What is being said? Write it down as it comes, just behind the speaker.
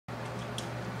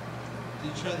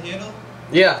Did you try the handle?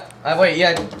 Yeah. Wait.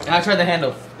 Yeah. I tried the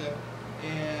handle. Okay.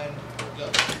 And go.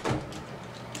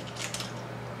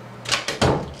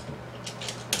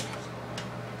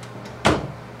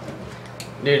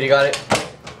 Dude, you got it.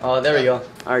 Oh, there we go.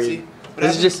 All right. See,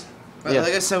 This is just. But Yeah.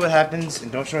 like I said, what happens,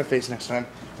 and don't show my face next time.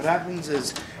 What happens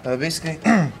is basically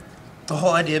the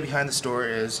whole idea behind the store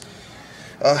is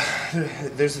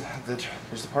there's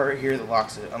the part right here that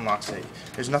locks it, unlocks it.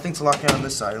 There's nothing to lock it on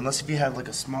this side, unless if you have like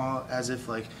a small, as if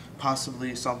like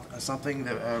possibly something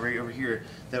that right over here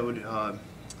that would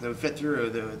fit through,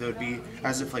 that would be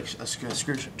as if like a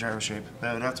screwdriver shape.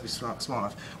 That would have to be small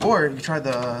enough. Or you try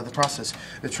the process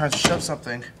of trying to shove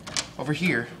something over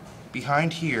here,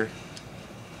 behind here,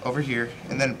 over here,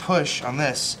 and then push on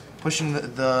this, pushing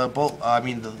the bolt,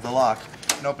 the lock,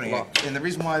 and opening it. And the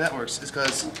reason why that works is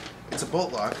because it's a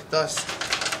bolt lock, thus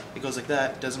it goes like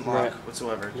that, doesn't lock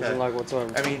whatsoever. Doesn't lock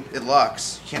whatsoever. I mean, it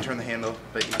locks. You can't turn the handle,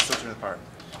 but you can still turn the part.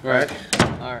 Right.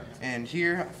 Alright. And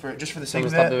here, just for the sake of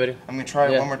stop that, the video. I'm going to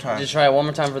try it one more time. Just try it one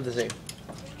more time for the sake.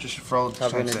 Just for all the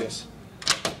Stop time's gonna do. sake.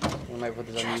 We might put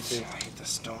this on YouTube. I hate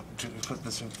this. Don't put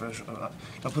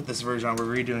this version on. We're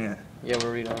redoing it. Yeah,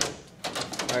 we're reading it.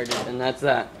 Alright, dude, and that's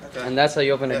that. Okay. And that's how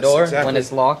you open a door exactly. when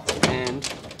it's locked and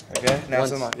Okay, now it's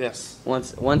Once- unlocked. Yes.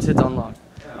 once it's unlocked.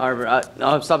 Alright,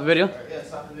 bro. Stop the video? Yeah,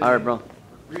 stop the video. Alright, bro.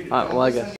 Alright, well, I guess.